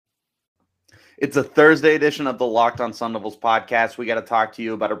It's a Thursday edition of the Locked on Sun Devils podcast. We got to talk to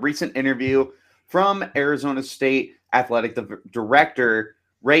you about a recent interview from Arizona State Athletic Director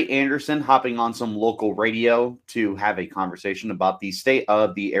Ray Anderson hopping on some local radio to have a conversation about the state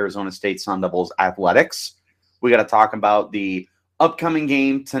of the Arizona State Sun Devils athletics. We got to talk about the upcoming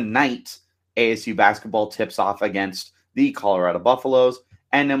game tonight. ASU basketball tips off against the Colorado Buffaloes.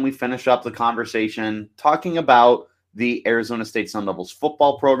 And then we finish up the conversation talking about the Arizona State Sun Devils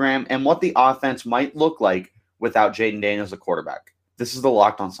football program and what the offense might look like without Jaden Daniels as a quarterback. This is the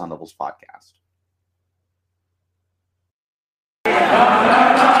Locked on Sun Devils podcast.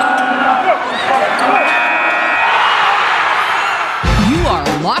 You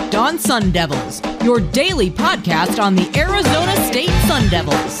are Locked on Sun Devils, your daily podcast on the Arizona State Sun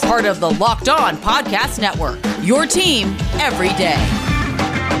Devils. Part of the Locked on Podcast Network, your team every day.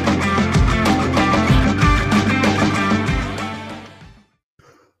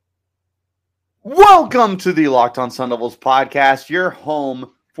 Welcome to the Locked on Sun Devils podcast, your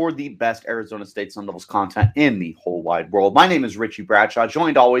home for the best Arizona State Sun Devils content in the whole wide world. My name is Richie Bradshaw,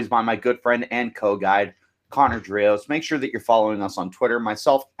 joined always by my good friend and co-guide, Connor Drios. Make sure that you're following us on Twitter,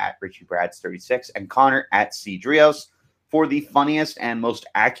 myself at RichieBrads36 and Connor at CDrios for the funniest and most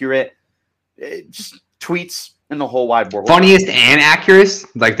accurate just tweets in the whole wide world. Funniest and accurate?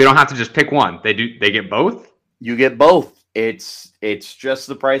 Like they don't have to just pick one. They get both? You get both. It's just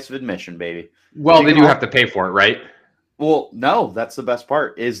the price of admission, baby. Well, then you have to pay for it, right? Well, no, that's the best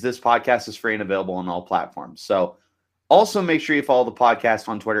part is this podcast is free and available on all platforms. So also make sure you follow the podcast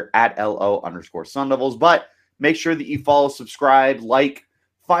on Twitter at LO_Sun Devils, but make sure that you follow, subscribe, like,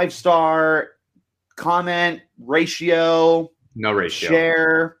 5-star, comment, ratio, no ratio,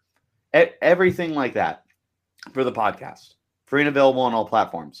 share, everything like that for the podcast. Free and available on all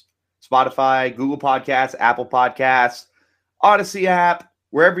platforms. Spotify, Google Podcasts, Apple Podcasts, Odyssey app,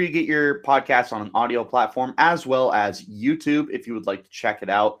 wherever you get your podcasts on an audio platform, as well as YouTube, if you would like to check it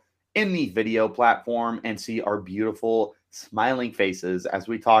out in the video platform and see our beautiful smiling faces as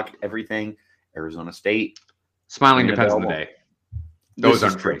we talk everything Arizona State. Smiling depends on the day. Those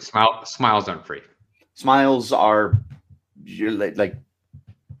aren't free. Smiles aren't free. Smiles are, you're like,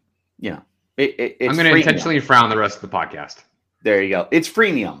 you know, it's I'm going to intentionally frown the rest of the podcast. There you go. It's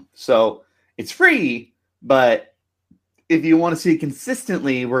freemium. So it's free, but if you want to see it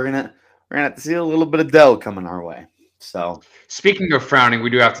consistently, we're gonna have to see a little bit of dough coming our way. So, speaking of frowning, we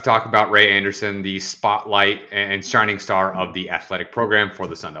do have to talk about Ray Anderson, the spotlight and shining star of the athletic program for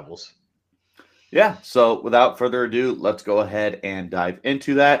the Sun Devils. Yeah. So, without further ado, let's go ahead and dive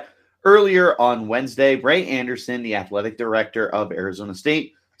into that. Earlier on Wednesday, Ray Anderson, the athletic director of Arizona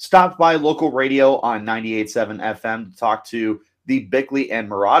State, stopped by local radio on 98.7 FM to talk to the Bickley and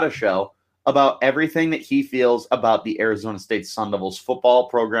Murata show about everything that he feels about the Arizona State Sun Devils football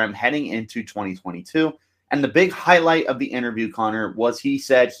program heading into 2022. And the big highlight of the interview, Connor, was he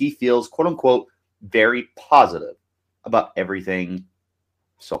said he feels, quote unquote, very positive about everything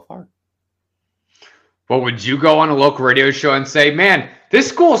so far. Well, would you go on a local radio show and say, man, this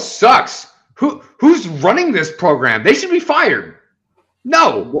school sucks? Who's running this program? They should be fired.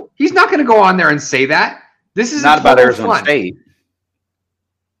 No, he's not going to go on there and say that. This is not about Arizona State.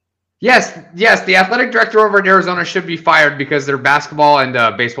 Yes, the athletic director over in Arizona should be fired because their basketball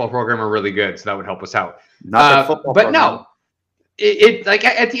and baseball program are really good, so that would help us out. Not their football but program. No, it like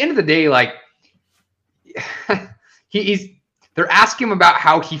at the end of the day, like they're asking him about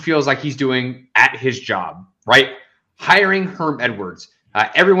how he feels like he's doing at his job, right? Hiring Herm Edwards,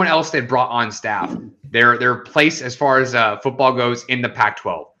 everyone else they brought on staff, their place as far as football goes in the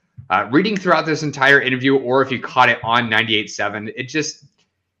Pac-12. Reading throughout this entire interview, or if you caught it on 98.7, it just.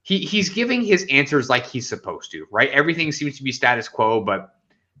 He's giving his answers like he's supposed to, right? Everything seems to be status quo, but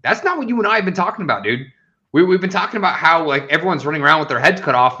that's not what you and I have been talking about, dude. We've been talking about how like everyone's running around with their heads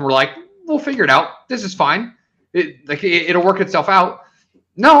cut off, and we're like, we'll figure it out. This is fine. It'll work itself out.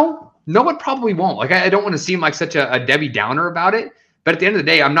 No, it probably won't. Like I don't want to seem like such a Debbie Downer about it, but at the end of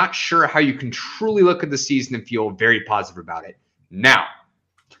the day, I'm not sure how you can truly look at the season and feel very positive about it. Now,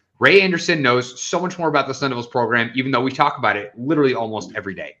 Ray Anderson knows so much more about the Sun Devils program, even though we talk about it literally almost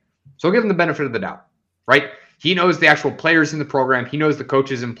every day. So I'll give him the benefit of the doubt, right? He knows the actual players in the program. He knows the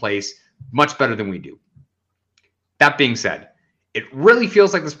coaches in place much better than we do. That being said, it really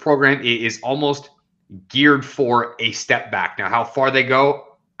feels like this program is almost geared for a step back. Now, how far they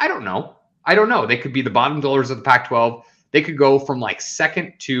go, I don't know. They could be the bottom dwellers of the Pac-12. They could go from like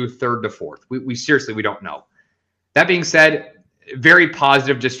second to third to fourth. We seriously, we don't know. That being said, very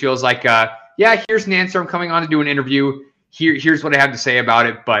positive, just feels like, yeah, here's an answer. I'm coming on to do an interview. Here's what I have to say about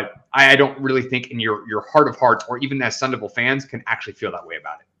it. But I don't really think in your heart of hearts, or even as Sun Devil fans, can actually feel that way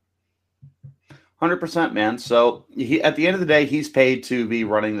about it. 100%, man. So at the end of the day, he's paid to be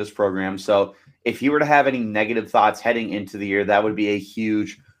running this program. So if he were to have any negative thoughts heading into the year, that would be a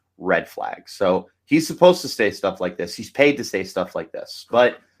huge red flag. So he's supposed to say stuff like this. He's paid to say stuff like this.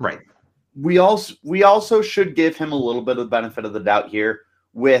 But right. We also should give him a little bit of the benefit of the doubt here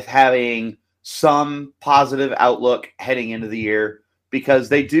with having some positive outlook heading into the year, because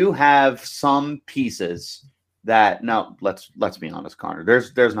they do have some pieces that, no, let's be honest, Connor.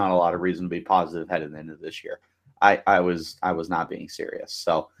 There's not a lot of reason to be positive heading into this year. I was not being serious.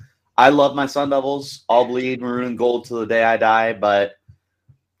 So I love my Sun Devils. I'll bleed maroon and gold till the day I die, but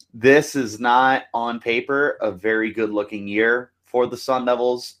this is not on paper a very good looking year for the Sun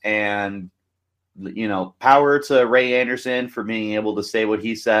Devils. And, power to Ray Anderson for being able to say what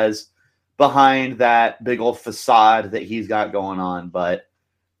he says behind that big old facade that he's got going on. But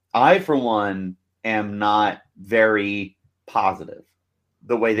I, for one, am not very positive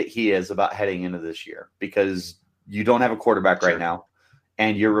the way that he is about heading into this year, because you don't have a quarterback right now,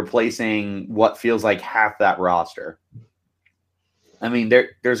 and you're replacing what feels like half that roster. I mean,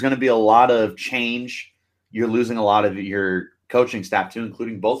 there's going to be a lot of change. You're losing a lot of your coaching staff too,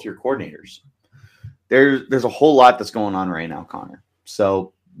 including both your coordinators. There's a whole lot that's going on right now, Connor.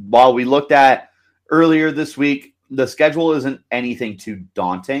 So while we looked at earlier this week, the schedule isn't anything too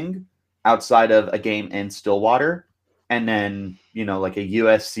daunting outside of a game in Stillwater, and then, like a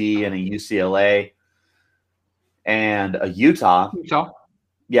USC and a UCLA and a Utah.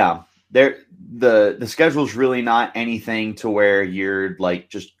 Yeah. The schedule's really not anything to where you're like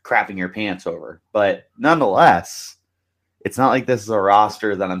just crapping your pants over. But nonetheless, it's not like this is a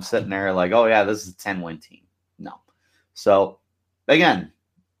roster that I'm sitting there like, oh yeah, this is a 10-win team. No. So again,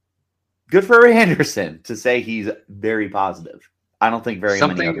 good for Ray Anderson to say he's very positive. I don't think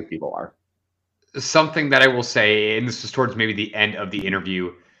many other people are. Something that I will say, and this is towards maybe the end of the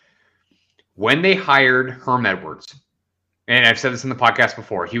interview, when they hired Herm Edwards, and I've said this in the podcast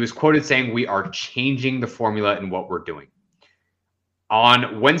before, he was quoted saying, "We are changing the formula in what we're doing."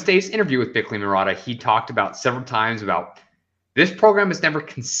 On Wednesday's interview with Bickley Marotta, he talked about several times about this program has never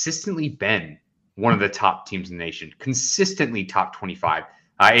consistently been one of the top teams in the nation, consistently top 25.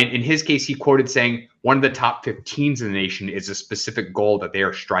 In his case, he quoted saying one of the top 15s in the nation is a specific goal that they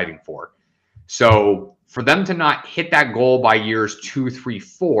are striving for. So for them to not hit that goal by years 2, 3,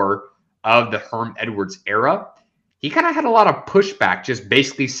 4 of the Herm Edwards era, he kind of had a lot of pushback, just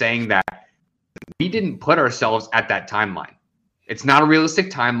basically saying that we didn't put ourselves at that timeline. It's not a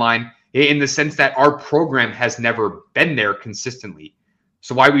realistic timeline in the sense that our program has never been there consistently.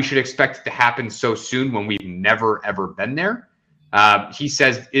 So why we should expect it to happen so soon when we've never, ever been there, he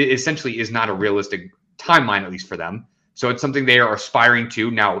says it essentially is not a realistic timeline, at least for them. So it's something they are aspiring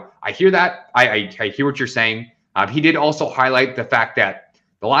to. Now, I hear that. I hear what you're saying. He did also highlight the fact that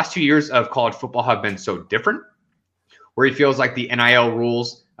the last 2 years of college football have been so different, where he feels like the NIL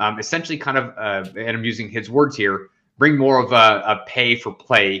rules essentially kind of, and I'm using his words here, bring more of a pay for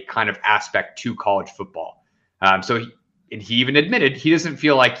play kind of aspect to college football. So he even admitted he doesn't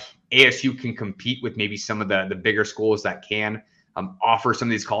feel like ASU can compete with maybe some of the bigger schools that can offer some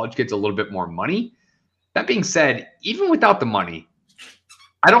of these college kids a little bit more money. That being said, even without the money,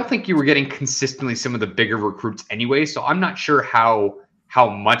 I don't think you were getting consistently some of the bigger recruits anyway. So I'm not sure how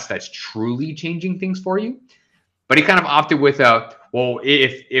much that's truly changing things for you. But he kind of opted with well,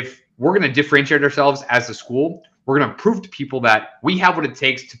 if we're going to differentiate ourselves as a school, we're going to prove to people that we have what it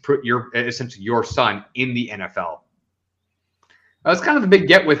takes to put essentially your son in the NFL. That's kind of a big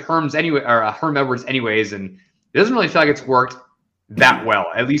get with Herm Edwards anyways, and it doesn't really feel like it's worked that well,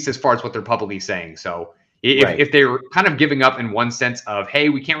 at least as far as what they're publicly saying. So if they're kind of giving up in one sense of, hey,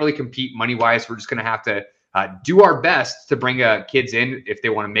 we can't really compete money-wise, we're just going to have to do our best to bring kids in if they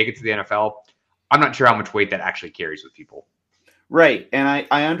want to make it to the NFL, I'm not sure how much weight that actually carries with people. Right. And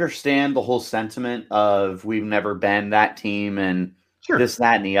I understand the whole sentiment of we've never been that team and this,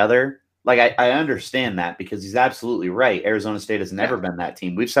 that, and the other. Like, I understand that because he's absolutely right. Arizona State has never been that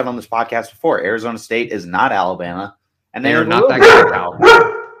team. We've said on this podcast before, Arizona State is not Alabama. And they're not that good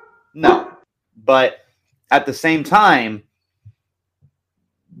now. No. But at the same time,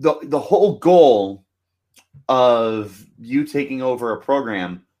 the whole goal of you taking over a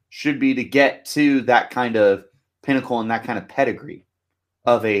program should be to get to that kind of pinnacle and that kind of pedigree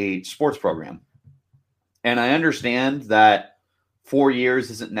of a sports program. And I understand that 4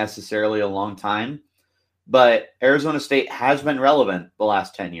 years isn't necessarily a long time, but Arizona State has been relevant the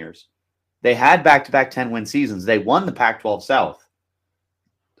last 10 years. They had back-to-back 10-win seasons. They won the Pac-12 South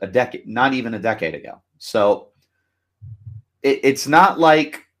not even a decade ago. So it's not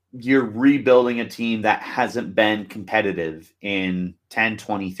like you're rebuilding a team that hasn't been competitive in 10,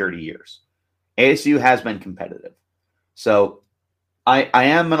 20, 30 years. ASU has been competitive. So I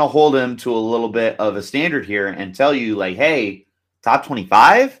am going to hold him to a little bit of a standard here and tell you, like, hey, top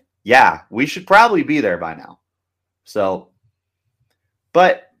 25? Yeah, we should probably be there by now. So,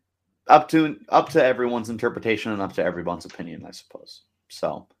 but up to everyone's interpretation and up to everyone's opinion, I suppose.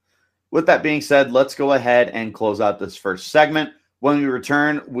 So, with that being said, let's go ahead and close out this first segment. When we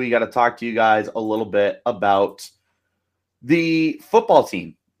return, we got to talk to you guys a little bit about the football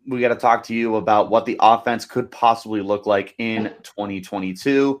team. We got to talk to you about what the offense could possibly look like in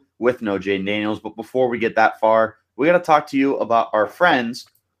 2022 with no Jayden Daniels. But before we get that far, we got to talk to you about our friends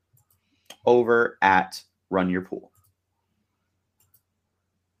over at Run Your Pool.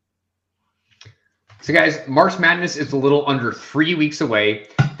 So guys, March Madness is a little under 3 weeks away.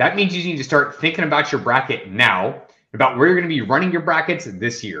 That means you need to start thinking about your bracket now, about where you're going to be running your brackets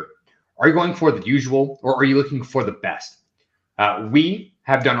this year. Are you going for the usual, or are you looking for the best? We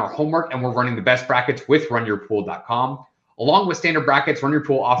have done our homework, and we're running the best brackets with runyourpool.com. Along with standard brackets, Run Your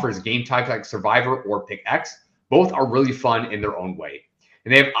Pool offers game types like Survivor or Pick X. Both are really fun in their own way.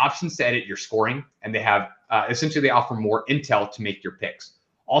 And they have options to edit your scoring, and they have essentially they offer more intel to make your picks.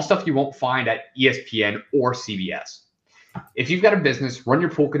 All stuff you won't find at ESPN or CBS. If you've got a business, Run Your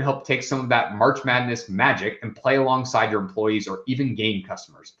Pool can help take some of that March Madness magic and play alongside your employees or even gain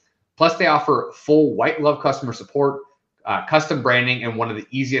customers. Plus, they offer full white glove customer support, custom branding, and one of the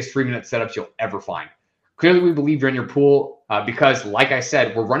easiest 3-minute setups you'll ever find. Clearly, we believe Run Your Pool because, like I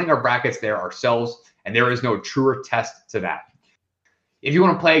said, we're running our brackets there ourselves, and there is no truer test to that. If you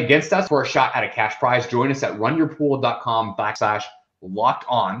want to play against us for a shot at a cash prize, join us at runyourpool.com/locked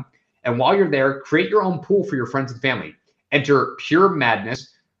on. And while you're there, create your own pool for your friends and family. Enter Pure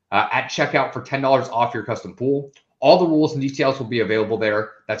Madness at checkout for $10 off your custom pool. All the rules and details will be available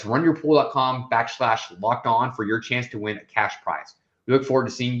there. That's runyourpool.com/locked on for your chance to win a cash prize. We look forward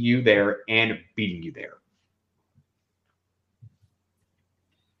to seeing you there and beating you there.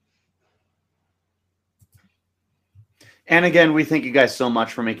 And again, we thank you guys so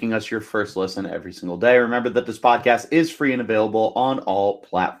much for making us your first listen every single day. Remember that this podcast is free and available on all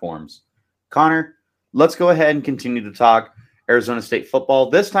platforms. Connor, let's go ahead and continue to talk Arizona State football.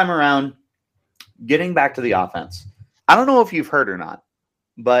 This time around, getting back to the offense. I don't know if you've heard or not,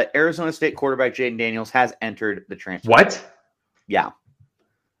 but Arizona State quarterback Jayden Daniels has entered the transfer. What? Yeah.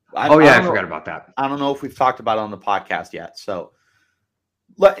 I forgot about that. I don't know if we've talked about it on the podcast yet. So,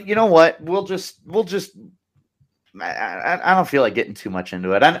 you know what? We'll just. I don't feel like getting too much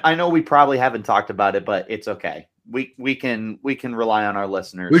into it. I know we probably haven't talked about it, but it's okay. We can rely on our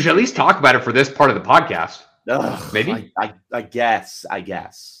listeners. We should at least talk about it for this part of the podcast. Maybe. I guess.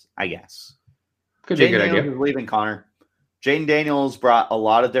 Could be a good idea. Is leaving, Connor. Jayden Daniels brought a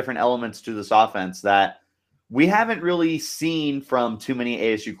lot of different elements to this offense that we haven't really seen from too many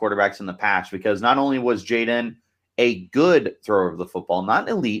ASU quarterbacks in the past, because not only was Jayden a good thrower of the football, not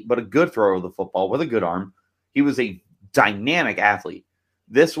elite, but a good thrower of the football with a good arm, he was a dynamic athlete.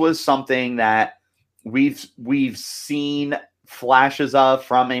 This was something that we've seen flashes of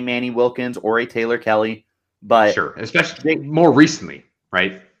from a Manny Wilkins or a Taylor Kelly, but sure, especially more recently,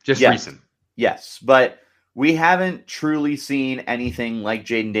 right? Recent. Yes, but we haven't truly seen anything like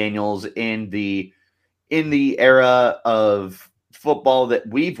Jayden Daniels in the era of football that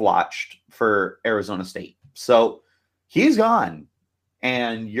we've watched for Arizona State. So he's gone.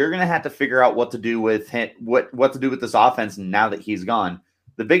 And you're going to have to figure out what to do with him, what to do with this offense now that he's gone.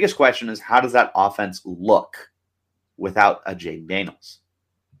 The biggest question is, how does that offense look without a Jayden Daniels?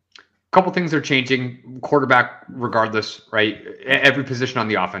 A couple things are changing. Quarterback, regardless, right? Every position on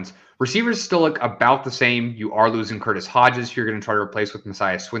the offense. Receivers still look about the same. You are losing Curtis Hodges, who you're going to try to replace with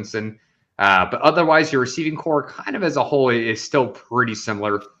Messiah Swinson. But otherwise, your receiving core kind of as a whole is still pretty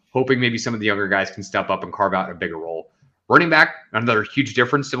similar, hoping maybe some of the younger guys can step up and carve out a bigger role. Running back, another huge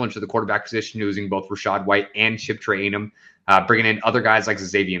difference, similar to the quarterback position, using both Rashad White and Chip Trayanum, bringing in other guys like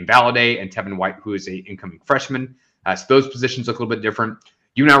Xavier Valade and Tevin White, who is an incoming freshman. So those positions look a little bit different.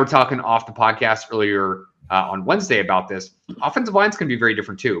 You and I were talking off the podcast earlier on Wednesday about this. Offensive line's going to be very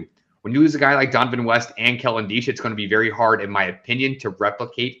different too. When you lose a guy like Donovan West and Kellen Diesch, it's going to be very hard, in my opinion, to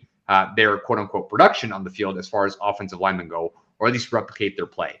replicate their quote-unquote production on the field as far as offensive linemen go, or at least replicate their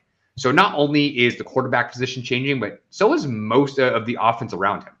play. So not only is the quarterback position changing, but so is most of the offense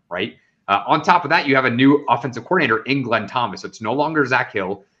around him, right? On top of that, you have a new offensive coordinator in Glenn Thomas. So it's no longer Zach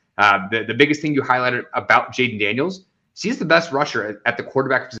Hill. The biggest thing you highlighted about Jayden Daniels, he's the best rusher at the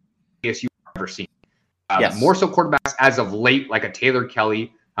quarterback position you've ever seen. Yes. More so quarterbacks as of late, like a Taylor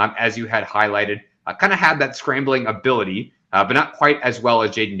Kelly, as you had highlighted, kind of had that scrambling ability, but not quite as well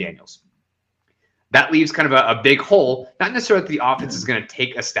as Jayden Daniels. That leaves kind of a big hole. Not necessarily that the offense is going to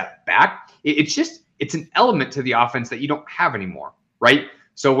take a step back. It's an element to the offense that you don't have anymore, right?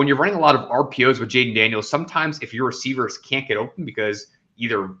 So when you're running a lot of RPOs with Jayden Daniels, sometimes if your receivers can't get open because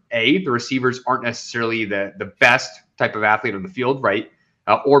either A, the receivers aren't necessarily the best type of athlete on the field, right?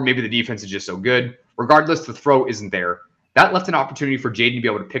 Or maybe the defense is just so good. Regardless, the throw isn't there. That left an opportunity for Jayden to be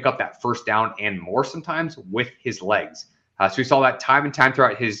able to pick up that first down and more sometimes with his legs. So we saw that time and time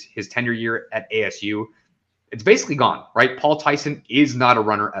throughout his tenure year at ASU. It's basically gone, right? Paul Tyson is not a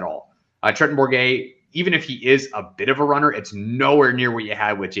runner at all. Trenton Bourguet, even if he is a bit of a runner, it's nowhere near what you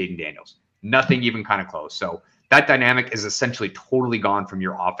had with Jayden Daniels. Nothing even kind of close. So that dynamic is essentially totally gone from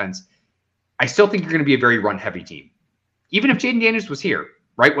your offense. I still think you're going to be a very run-heavy team. Even if Jayden Daniels was here,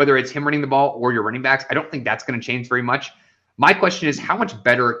 right? Whether it's him running the ball or your running backs, I don't think that's going to change very much. My question is, how much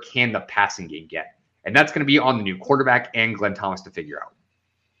better can the passing game get? And that's going to be on the new quarterback and Glenn Thomas to figure out.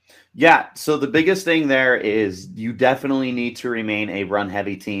 Yeah, so the biggest thing there is you definitely need to remain a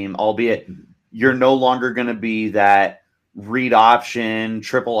run-heavy team, albeit you're no longer going to be that read option,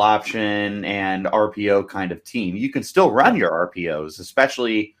 triple option, and RPO kind of team. You can still run your RPOs,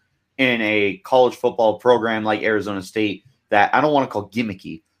 especially in a college football program like Arizona State that I don't want to call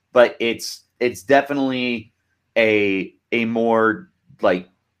gimmicky, but it's definitely a more like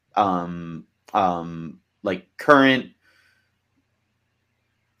current.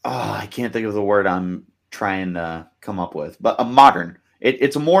 I can't think of the word I'm trying to come up with, but a modern.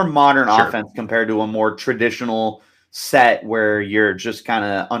 It's a more modern offense compared to a more traditional set where you're just kind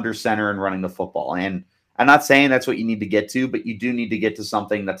of under center and running the football. And I'm not saying that's what you need to get to, but you do need to get to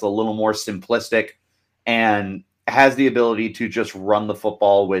something that's a little more simplistic and has the ability to just run the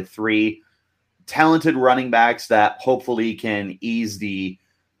football with three talented running backs that hopefully can ease the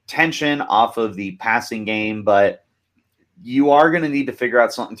tension off of the passing game. But you are going to need to figure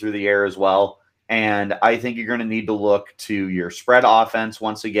out something through the air as well. And I think you're going to need to look to your spread offense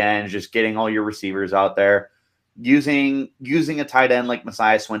once again, just getting all your receivers out there, using a tight end like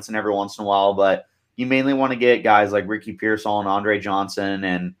Messiah Swinson every once in a while. But you mainly want to get guys like Ricky Pearsall and Andre Johnson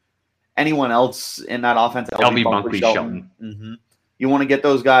and anyone else in that offense. LB Bunkley Shelton. Mm-hmm. You want to get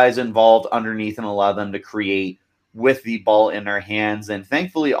those guys involved underneath and allow them to create with the ball in their hands. And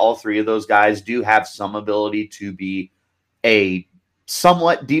thankfully, all three of those guys do have some ability to be a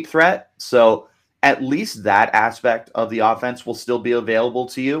somewhat deep threat. So at least that aspect of the offense will still be available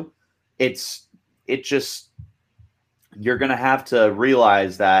to you. You're going to have to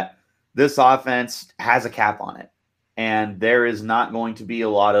realize that this offense has a cap on it. And there is not going to be a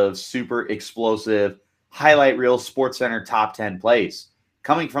lot of super explosive highlight reel SportsCenter top 10 plays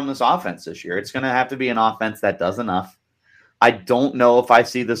coming from this offense this year. It's going to have to be an offense that does enough. I don't know if I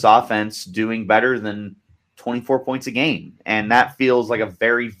see this offense doing better than 24 points a game. And that feels like a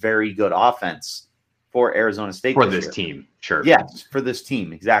very, very good offense for Arizona State. For this team. Sure. Yes, for this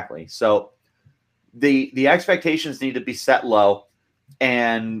team. Exactly. So the expectations need to be set low.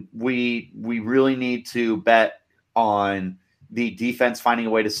 And we really need to bet on the defense finding a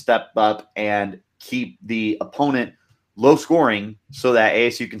way to step up and keep the opponent low scoring so that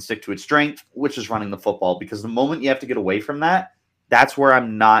ASU can stick to its strength, which is running the football. Because the moment you have to get away from that, that's where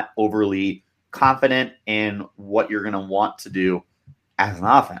I'm not overly confident in what you're going to want to do as an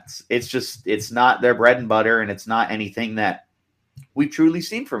offense. It's not their bread and butter, and it's not anything that we've truly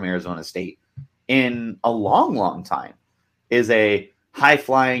seen from Arizona State in a long, long time, is a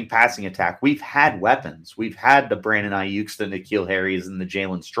high-flying passing attack. We've had weapons. We've had the Brandon Ayuk's, the N'Keal Harry's, and the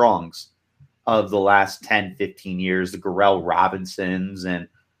Jalen Strongs of the last 10, 15 years, the Garrell Robinsons and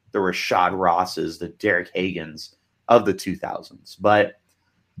the Rashad Rosses, the Derek Hagans of the 2000s. But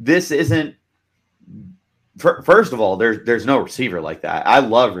this isn't, first of all, there's no receiver like that. I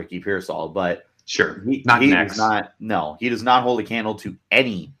love Ricky Pearsall, but sure, he does not hold a candle to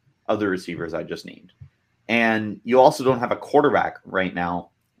any of the receivers I just named. And you also don't have a quarterback right now,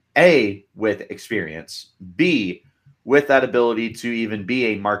 A, with experience, B, with that ability to even be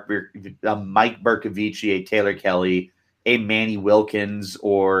a Mike Bercovici, a Taylor Kelly, a Manny Wilkins,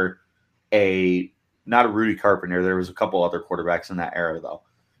 or not a Rudy Carpenter. There was a couple other quarterbacks in that era, though.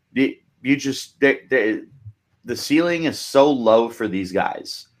 The ceiling is so low for these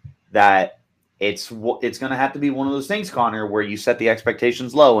guys that it's going to have to be one of those things, Connor, where you set the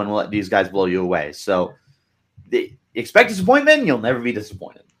expectations low and let these guys blow you away. So expect disappointment, you'll never be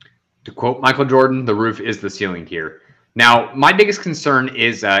disappointed. To quote Michael Jordan, the roof is the ceiling here. Now, my biggest concern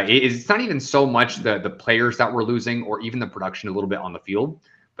is it's not even so much the players that we're losing or even the production a little bit on the field,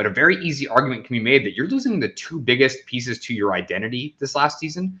 but a very easy argument can be made that you're losing the two biggest pieces to your identity this last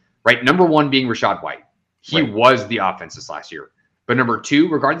season, right? Number one being Rachaad White. He was the offense this last year. But number two,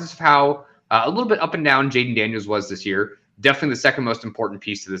 regardless of how A little bit up and down Jaden Daniels was this year. Definitely the second most important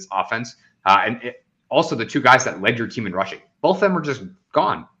piece to this offense. Also the two guys that led your team in rushing. Both of them are just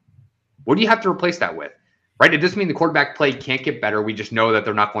gone. What do you have to replace that with? Right? It doesn't mean the quarterback play can't get better. We just know that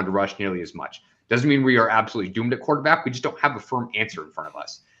they're not going to rush nearly as much. Doesn't mean we are absolutely doomed at quarterback. We just don't have a firm answer in front of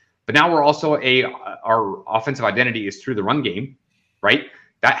us. But now we're also our offensive identity is through the run game, right?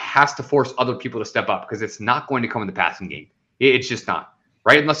 That has to force other people to step up because it's not going to come in the passing game. It's just not,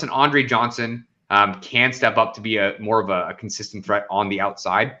 right? Unless an Andre Johnson can step up to be more of a consistent threat on the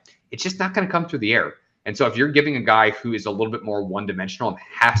outside, it's just not going to come through the air. And so if you're giving a guy who is a little bit more one-dimensional and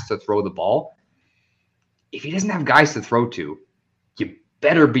has to throw the ball, if he doesn't have guys to throw to, you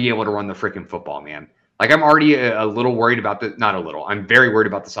better be able to run the freaking football, man. Like, I'm already a little worried about not a little. I'm very worried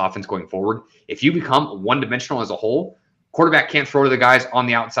about this offense going forward. If you become one-dimensional as a whole, quarterback can't throw to the guys on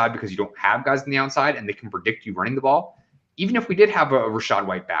the outside because you don't have guys on the outside and they can predict you running the ball. Even if we did have a Rachaad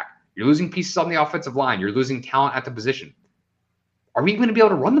White back, you're losing pieces on the offensive line. You're losing talent at the position. Are we going to be able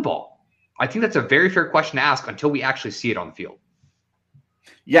to run the ball? I think that's a very fair question to ask until we actually see it on the field.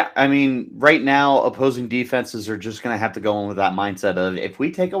 Yeah, I mean, right now, opposing defenses are just going to have to go in with that mindset of, if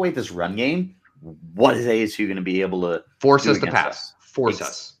we take away this run game, what is ASU going to be able to force us to pass? Force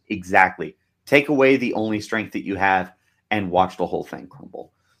us. Exactly. Take away the only strength that you have and watch the whole thing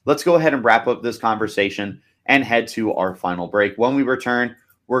crumble. Let's go ahead and wrap up this conversation and head to our final break. When we return,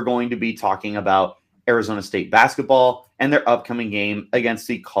 we're going to be talking about Arizona State basketball and their upcoming game against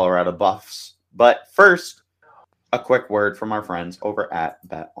the Colorado Buffs. But first, a quick word from our friends over at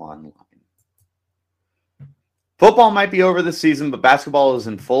BetOnline. Football might be over this season, but basketball is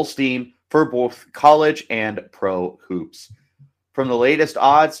in full steam for both college and pro hoops. From the latest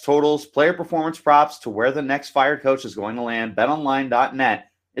odds, totals, player performance props to where the next fired coach is going to land, betonline.net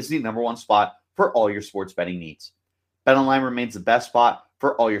is the number one spot for all your sports betting needs. BetOnline remains the best spot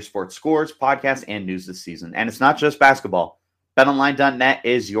for all your sports scores, podcasts, and news this season. And it's not just basketball. BetOnline.net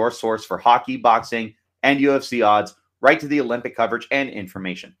is your source for hockey, boxing, and UFC odds, right to the Olympic coverage and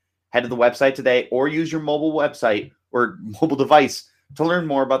information. Head to the website today or use your mobile website or mobile device to learn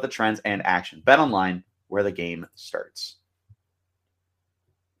more about the trends and action. BetOnline, where the game starts.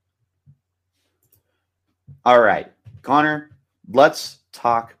 All right, Connor, let's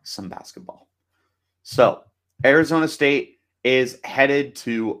talk some basketball. So, Arizona State is headed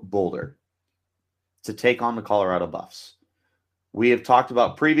to Boulder to take on the Colorado Buffs. We have talked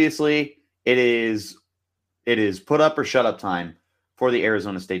about previously, it is put up or shut up time for the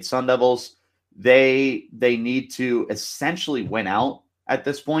Arizona State Sun Devils. They need to essentially win out at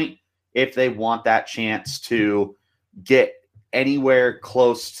this point if they want that chance to get anywhere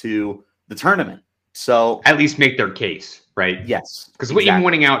close to the tournament. So at least make their case, right? Yes. Because even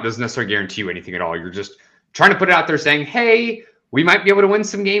winning out doesn't necessarily guarantee you anything at all. You're just trying to put it out there saying, hey, we might be able to win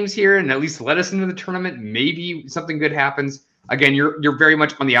some games here and at least let us into the tournament. Maybe something good happens. Again, you're very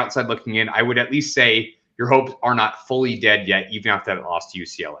much on the outside looking in. I would at least say your hopes are not fully dead yet, even after that loss to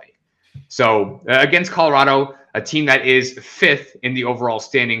UCLA. So against Colorado, a team that is fifth in the overall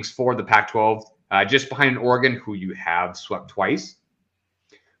standings for the Pac-12, just behind Oregon, who you have swept twice.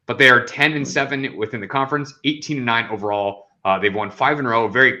 But they are 10-7 within the conference, 18-9 overall. They've won 5 in a row.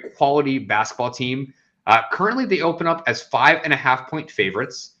 Very quality basketball team. Currently, they open up as 5.5-point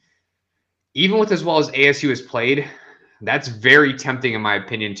favorites. Even with as well as ASU has played, that's very tempting, in my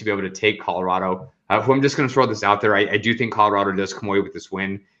opinion, to be able to take Colorado. Who I'm just going to throw this out there. I do think Colorado does come away with this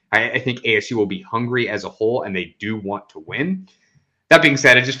win. I think ASU will be hungry as a whole, and they do want to win. That being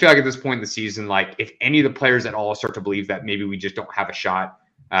said, I just feel like at this point in the season, like if any of the players at all start to believe that maybe we just don't have a shot,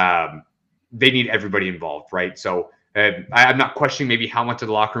 they need everybody involved, right? So I'm not questioning maybe how much of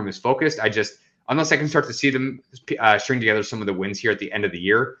the locker room is focused. Unless I can start to see them string together some of the wins here at the end of the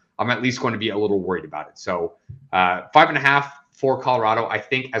year, I'm at least going to be a little worried about it. So 5.5 for Colorado. I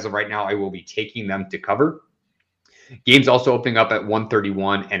think as of right now, I will be taking them to cover. Game's also opening up at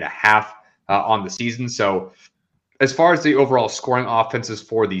 131.5 on the season. So as far as the overall scoring offenses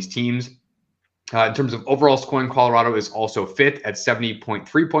for these teams, in terms of overall scoring, Colorado is also fifth at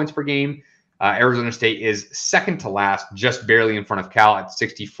 70.3 points per game. Arizona State is second to last, just barely in front of Cal at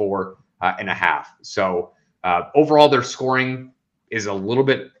 64.5. So overall, their scoring is a little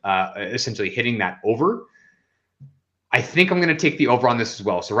bit essentially hitting that over. I think I'm going to take the over on this as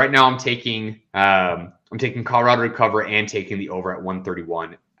well. So right now I'm taking Colorado to cover and taking the over at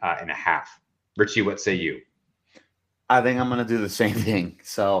 131.5. Richie, what say you? I think I'm going to do the same thing.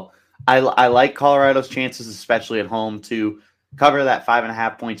 So I like Colorado's chances, especially at home, to cover that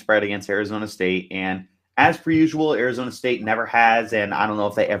 5.5 point spread against Arizona State. And as per usual, Arizona State never has, and I don't know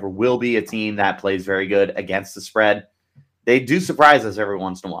if they ever will be, a team that plays very good against the spread. They do surprise us every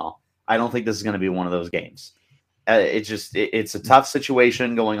once in a while. I don't think this is going to be one of those games. It's a tough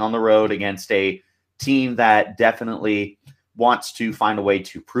situation going on the road against a team that definitely wants to find a way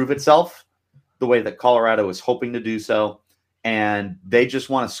to prove itself the way that Colorado is hoping to do so. And they just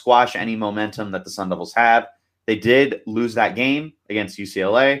want to squash any momentum that the Sun Devils have. They did lose that game against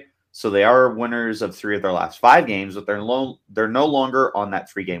UCLA, so they are winners of 3 of their last 5 games, but they're no longer on that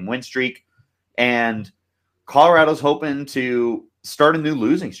 3-game win streak. And Colorado's hoping to start a new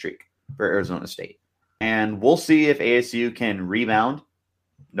losing streak for Arizona State. And we'll see if ASU can rebound.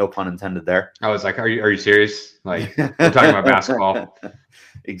 No pun intended there. I was like, are you serious? Like, we're talking about basketball.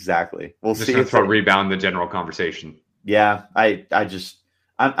 Exactly. We'll just see gonna if throw rebound the general conversation. Yeah,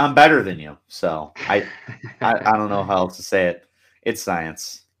 I'm better than you, so I don't know how else to say it. It's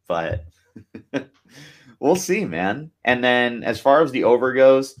science, but we'll see, man. And then as far as the over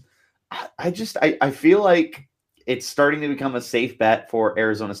goes, I feel like it's starting to become a safe bet for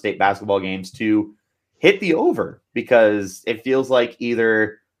Arizona State basketball games to hit the over, because it feels like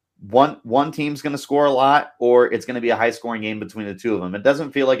either one team's going to score a lot or it's going to be a high scoring game between the two of them. It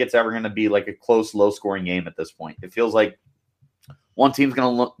doesn't feel like it's ever going to be like a close, low scoring game at this point. It feels like one team's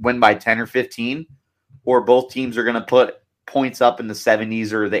going to win by 10 or 15, or both teams are going to put points up in the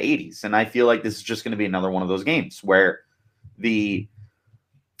 70s or the 80s. And I feel like this is just going to be another one of those games where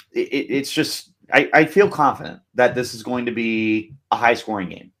it's just, I feel confident that this is going to be a high scoring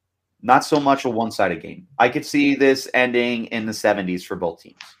game, not so much a one-sided game. I could see this ending in the 70s for both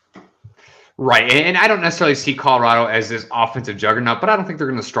teams. Right. And I don't necessarily see Colorado as this offensive juggernaut, but I don't think they're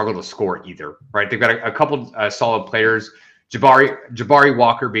going to struggle to score either. Right. They've got a couple solid players. Jabari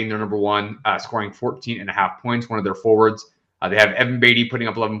Walker being their number one, scoring 14.5 points, one of their forwards. They have Evan Beatty putting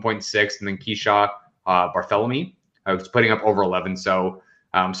up 11.6, and then Keisha Bartholomew who's putting up over 11. So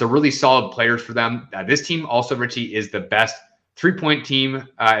really solid players for them. This team also, Richie, is the best 3-point team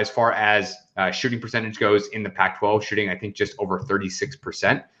as far as shooting percentage goes in the Pac-12, shooting, I think, just over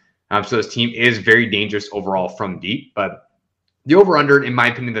 36%. So this team is very dangerous overall from deep. But the over-under, in my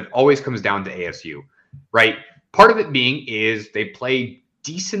opinion, that always comes down to ASU, right? Part of it being is they play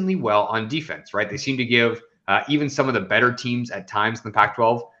decently well on defense, right? They seem to give even some of the better teams at times in the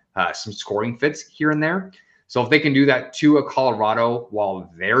Pac-12 some scoring fits here and there. So if they can do that to a Colorado while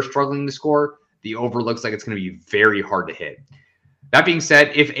they're struggling to score, the over looks like it's going to be very hard to hit. That being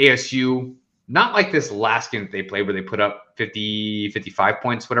said, if ASU, not like this last game that they played where they put up 50, 55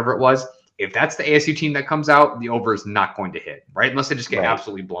 points, whatever it was, if that's the ASU team that comes out, the over is not going to hit, right? Unless they just get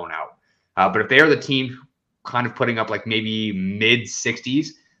absolutely blown out. But if they are the team kind of putting up like maybe mid 60s,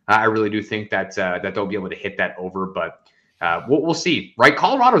 I really do think that they'll be able to hit that over. But we'll see, right?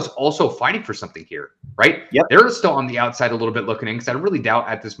 Colorado's also fighting for something here, right? Yep. They're still on the outside a little bit looking in, because I really doubt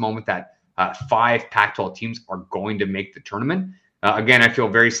at this moment that 5 Pac-12 teams are going to make the tournament. Again, I feel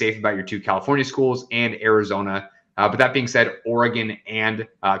very safe about your 2 California schools and Arizona. But that being said, Oregon and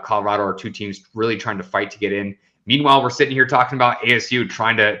Colorado are 2 teams really trying to fight to get in. Meanwhile, we're sitting here talking about ASU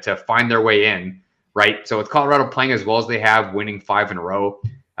trying to find their way in, right? So with Colorado playing as well as they have, winning 5 in a row,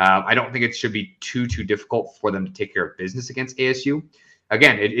 I don't think it should be too difficult for them to take care of business against ASU.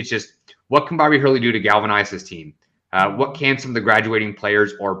 Again, it's just, what can Bobby Hurley do to galvanize this team? What can some of the graduating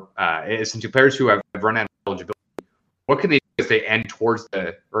players or essentially players who have run out of eligibility, what can they do as they end towards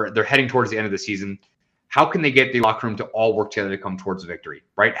they're heading towards the end of the season? How can they get the locker room to all work together to come towards a victory,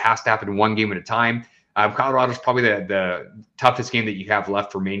 right? It has to happen one game at a time. Colorado's probably the toughest game that you have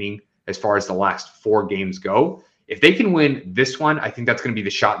left remaining as far as the last 4 games go. If they can win this one, I think that's going to be the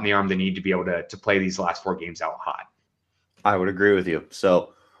shot in the arm they need to be able to play these last 4 games out hot. I would agree with you.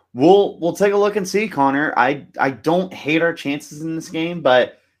 So we'll take a look and see, Connor. I don't hate our chances in this game,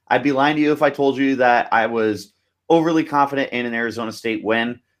 but I'd be lying to you if I told you that I was overly confident in an Arizona State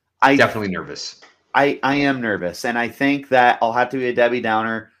win. Definitely nervous. I am nervous, and I think that I'll have to be a Debbie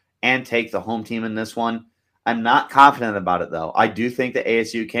Downer and take the home team in this one. I'm not confident about it, though. I do think that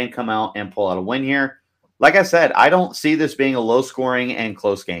ASU can come out and pull out a win here. Like I said, I don't see this being a low-scoring and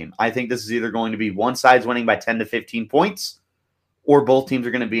close game. I think this is either going to be one side's winning by 10 to 15 points, or both teams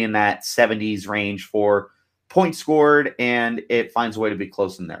are going to be in that 70s range for points scored, and it finds a way to be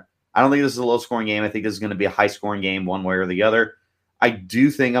close in there. I don't think this is a low-scoring game. I think this is going to be a high-scoring game one way or the other. I do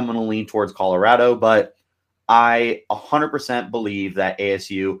think I'm going to lean towards Colorado, but I 100% believe that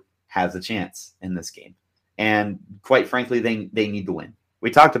ASU has a chance in this game. And quite frankly, they need to win. We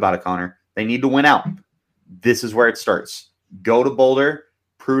talked about it, Connor. They need to win out. This is where it starts. Go to Boulder.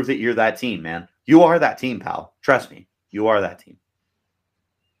 Prove that you're that team, man. You are that team, pal. Trust me. You are that team.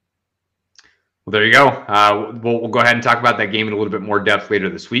 Well, there you go. We'll go ahead and talk about that game in a little bit more depth later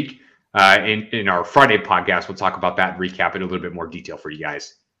this week. In our Friday podcast, we'll talk about that and recap it in a little bit more detail for you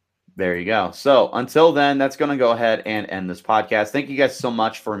guys. There you go. So until then, that's going to go ahead and end this podcast. Thank you guys so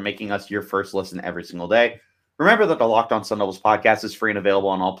much for making us your first listen every single day. Remember that the Locked On Sun Devils podcast is free and available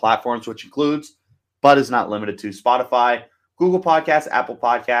on all platforms, which includes, but is not limited to, Spotify, Google Podcasts, Apple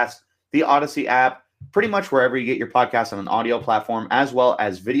Podcasts, the Odyssey app, pretty much wherever you get your podcast on an audio platform, as well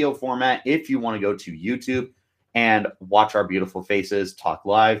as video format. If you want to go to YouTube and watch our beautiful faces, talk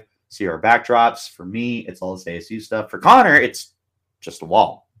live, see our backdrops. For me, it's all this ASU stuff. For Connor, it's just a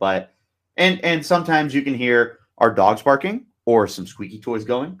wall. But and sometimes you can hear our dogs barking or some squeaky toys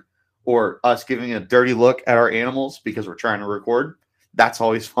going or us giving a dirty look at our animals because we're trying to record. That's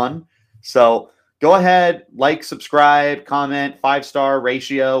always fun. So go ahead, like, subscribe, comment, 5-star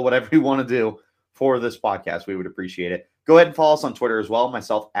ratio, whatever you want to do for this podcast. We would appreciate it. Go ahead and follow us on Twitter as well.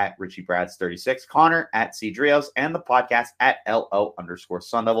 Myself at RichieBrads36, Connor at CDrios, and the podcast at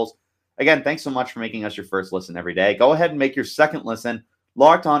LO_Sun Devils. Again, thanks so much for making us your first listen every day. Go ahead and make your second listen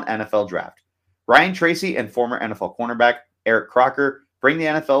Locked On NFL Draft. Ryan Tracy and former NFL cornerback Eric Crocker bring the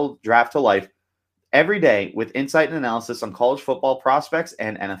NFL Draft to life every day with insight and analysis on college football prospects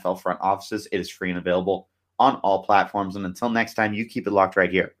and NFL front offices. It is free and available on all platforms. And until next time, you keep it locked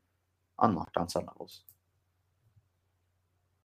right here on Locked On Sun Devils.